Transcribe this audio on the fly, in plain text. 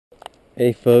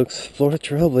Hey folks, Florida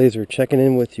Trailblazer checking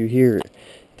in with you here,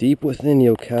 deep within the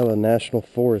Ocala National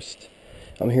Forest.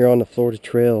 I'm here on the Florida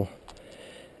Trail,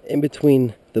 in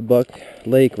between the Buck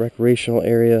Lake recreational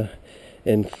area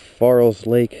and Farrell's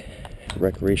Lake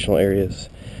recreational areas.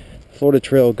 Florida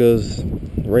Trail goes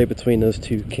right between those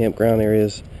two campground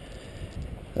areas,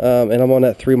 and I'm on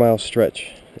that 3-mile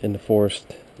stretch in the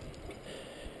forest.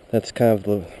 That's kind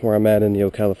of where I'm at in the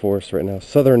Ocala Forest right now.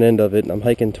 Southern end of it, I'm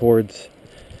hiking towards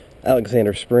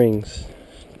Alexander Springs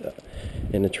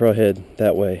in the trailhead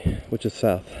that way, which is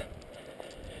south.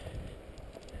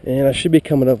 And I should be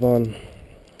coming up on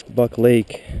Buck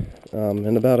Lake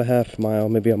in about a half mile,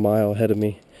 maybe a mile ahead of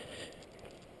me.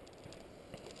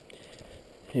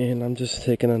 And I'm just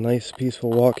taking a nice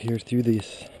peaceful walk here through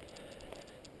this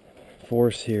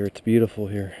forest here. It's beautiful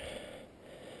here.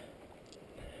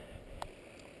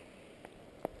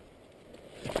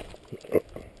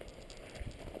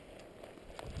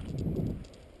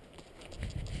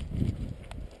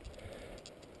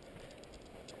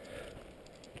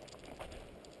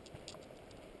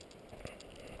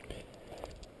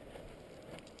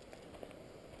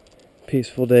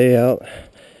 Peaceful day out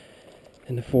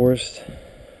in the forest.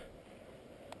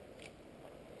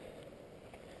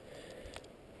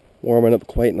 Warming up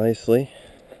quite nicely.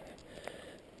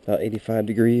 About 85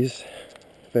 degrees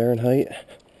Fahrenheit.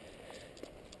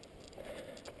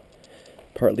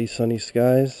 Partly sunny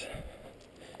skies.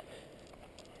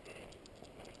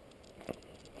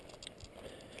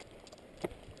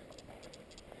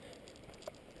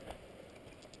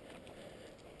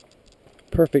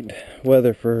 Perfect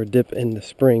weather for a dip in the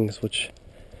springs, which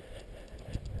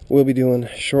we'll be doing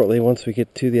shortly once we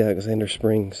get to the Alexander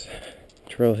Springs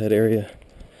trailhead area.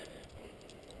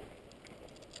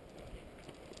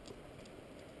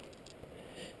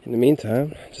 In the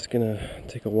meantime, just gonna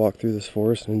take a walk through this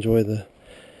forest and enjoy the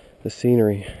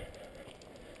scenery.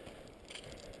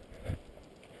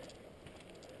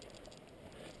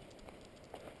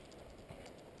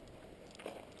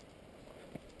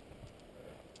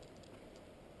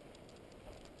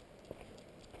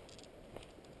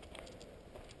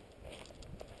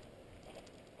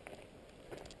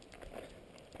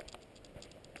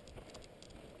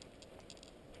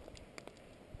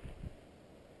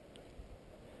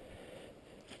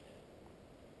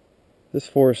 This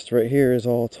forest right here is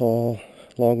all tall,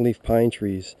 longleaf pine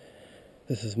trees.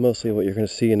 This is mostly what you're going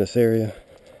to see in this area.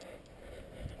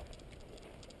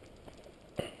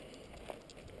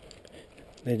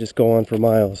 They just go on for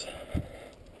miles.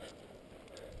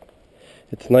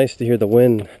 It's nice to hear the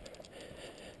wind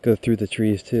go through the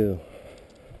trees too.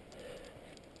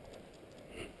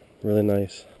 Really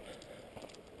nice.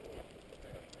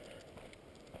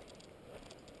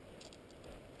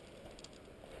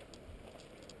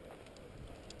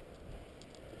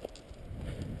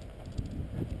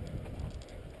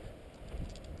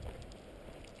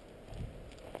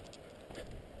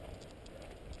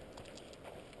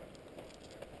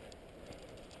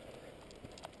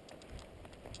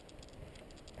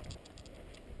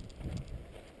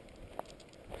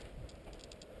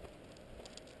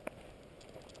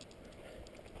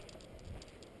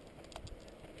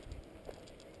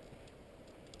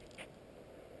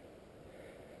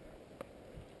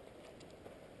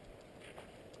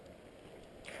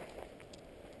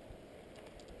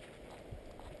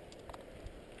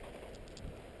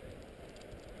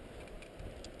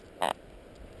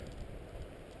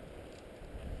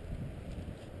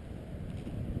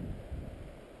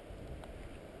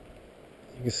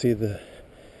 You can see the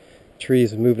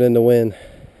trees moving in the wind.